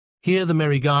Here the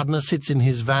merry gardener sits in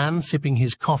his van, sipping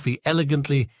his coffee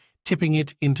elegantly, tipping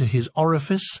it into his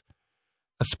orifice,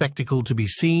 a spectacle to be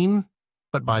seen,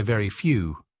 but by very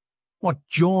few. What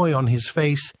joy on his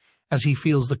face as he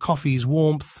feels the coffee's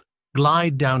warmth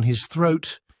glide down his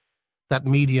throat. That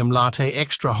medium latte,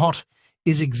 extra hot,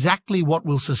 is exactly what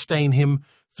will sustain him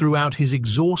throughout his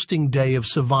exhausting day of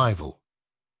survival.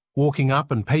 Walking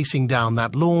up and pacing down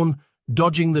that lawn,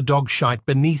 dodging the dog shite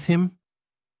beneath him.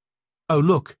 Oh,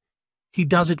 look, he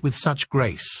does it with such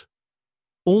grace,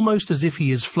 almost as if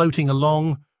he is floating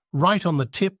along right on the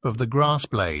tip of the grass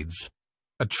blades.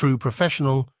 A true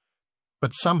professional,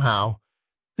 but somehow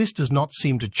this does not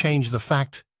seem to change the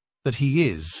fact that he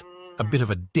is a bit of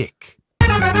a dick.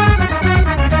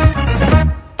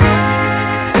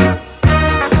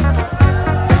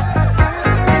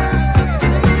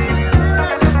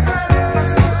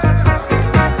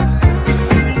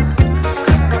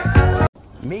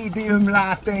 Medium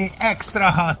latte, extra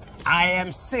hot. I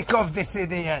am sick of this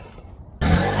idiot.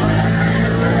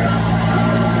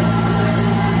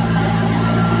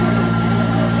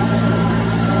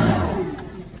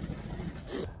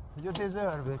 You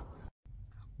deserve it.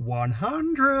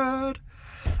 100.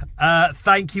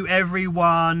 Thank you,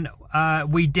 everyone.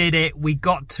 We did it. We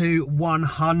got to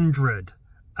 100.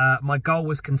 My goal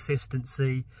was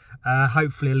consistency.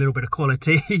 Hopefully a little bit of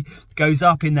quality goes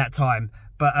up in that time.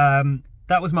 But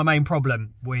that was my main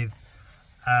problem with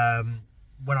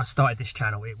when I started this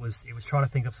channel. It was trying to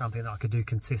think of something that I could do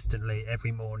consistently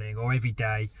every morning or every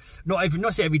day. Not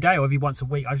every day or every once a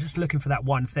week. I was just looking for that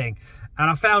one thing, and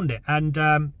I found it.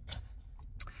 And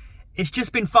it's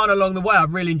just been fun along the way.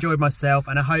 I've really enjoyed myself,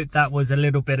 and I hope that was a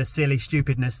little bit of silly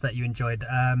stupidness that you enjoyed.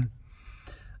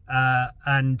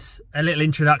 And a little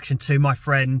introduction to my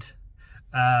friend,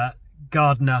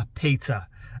 gardener Peter.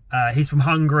 He's from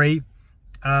Hungary.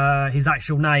 His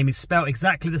actual name is spelt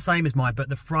exactly the same as mine, but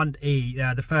the front E,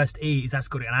 the first E that's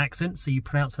got an accent, so you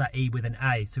pronounce that E with an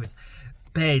A. So it's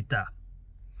Peter,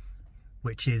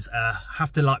 which is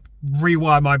have to like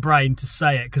rewire my brain to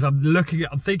say it, because I'm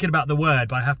thinking about the word,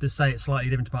 but I have to say it slightly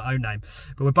different to my own name.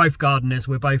 But we're both gardeners,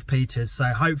 we're both Peters, so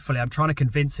hopefully I'm trying to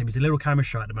convince him. He's a little camera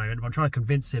shy at the moment, but I'm trying to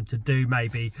convince him to do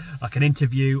maybe like an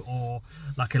interview or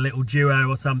like a little duo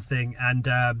or something. And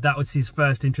that was his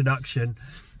first introduction,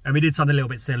 and we did something a little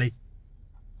bit silly.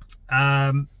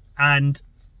 And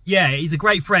yeah, he's a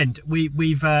great friend.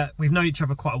 We've known each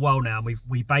other quite a while now.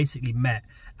 We basically met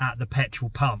at the petrol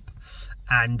pump,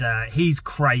 and he's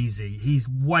crazy. He's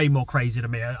way more crazy than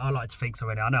me. I like to think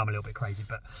so. I know I'm a little bit crazy,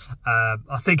 but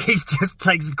I think he's just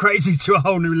takes crazy to a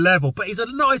whole new level. But he's a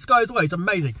nice guy as well. He's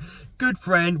amazing, good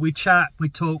friend. We chat, we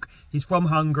talk. He's from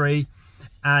Hungary,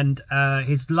 and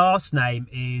his last name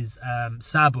is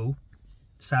Szabó.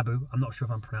 I'm not sure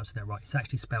if I'm pronouncing that right. It's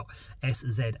actually spelled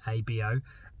S-Z-A-B-O.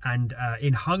 And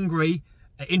in Hungary,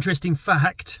 interesting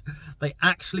fact, they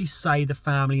actually say the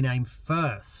family name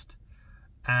first,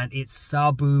 and it's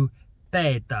Szabó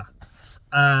Péter.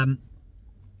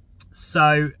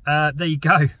 So there you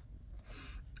go.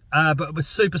 But we're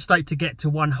super stoked to get to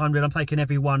 100. I'm thanking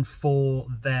everyone for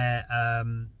their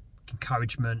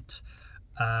encouragement,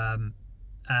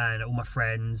 and all my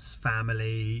friends,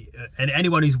 family, and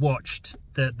anyone who's watched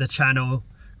the channel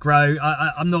grow.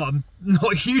 I'm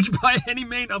not huge by any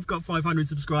means. I've got 500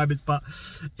 subscribers, but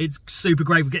it's super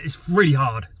great. It's really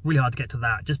hard to get to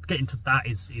that. Just getting to that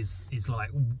is like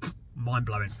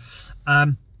mind-blowing. I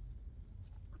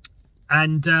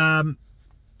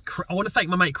want to thank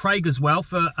my mate Craig as well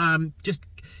for just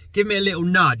giving me a little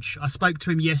nudge. I spoke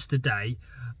to him yesterday,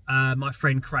 my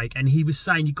friend Craig, and he was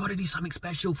saying, you got to do something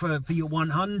special for your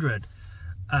 100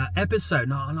 episode.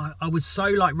 And I was so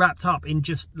like wrapped up in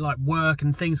just like work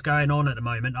and things going on at the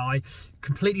moment. I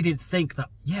completely didn't think that,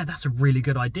 yeah, that's a really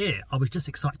good idea. I was just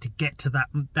excited to get to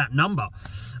that number.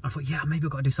 I thought, yeah, maybe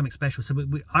I've got to do something special. So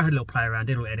I had a little play around,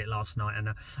 did a little edit last night, and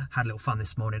had a little fun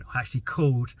this morning. I actually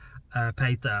called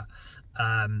Peter,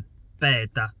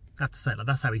 Peter. I have to say it like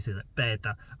that's how he says it,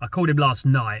 Peter. I called him last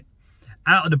night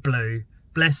out of the blue.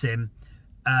 Bless him.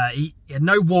 He had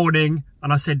no warning,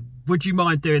 and I said, would you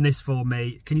mind doing this for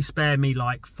me? Can you spare me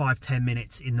like 5-10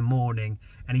 minutes in the morning?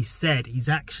 And he said he's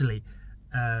actually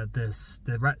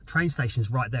the train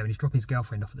station's right there, and he's dropping his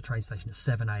girlfriend off at the train station at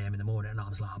 7 AM in the morning. And I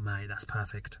was like, oh mate, that's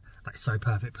perfect, that's so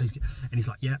perfect, please. And he's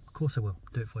like, yeah, of course I will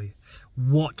do it for you.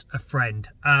 What a friend.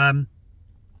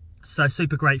 So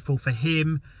super grateful for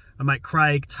him. I mate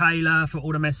Craig, Taylor for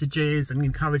all the messages and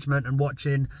encouragement and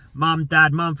watching. Mum,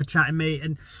 Dad, Mum for chatting me,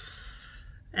 and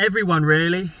everyone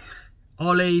really.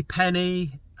 Ollie,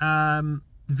 Penny,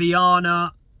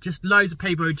 Viana, just loads of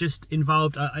people who are just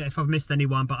involved. If I've missed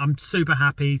anyone, but I'm super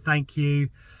happy. Thank you.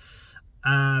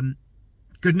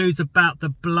 Good news about the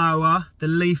blower. The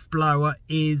leaf blower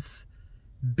is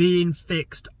being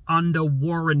fixed under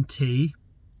warranty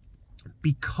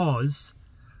because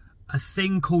a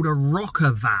thing called a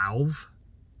rocker valve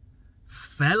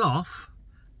fell off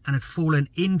and had fallen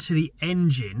into the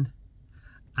engine,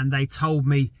 and they told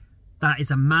me that is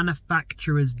a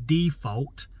manufacturer's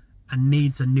default and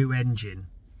needs a new engine.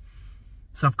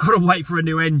 So I've got to wait for a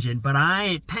new engine, but I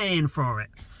ain't paying for it.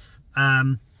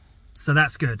 So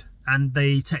that's good. And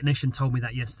the technician told me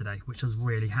that yesterday, which I was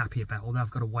really happy about, although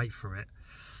I've got to wait for it,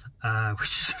 which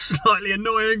is slightly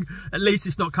annoying. At least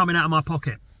it's not coming out of my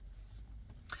pocket.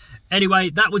 Anyway,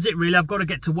 that was it really. I've got to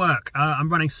get to work. I'm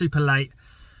running super late.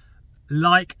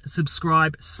 Like,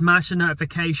 subscribe, smash the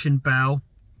notification bell,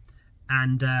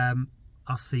 and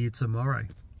I'll see you tomorrow.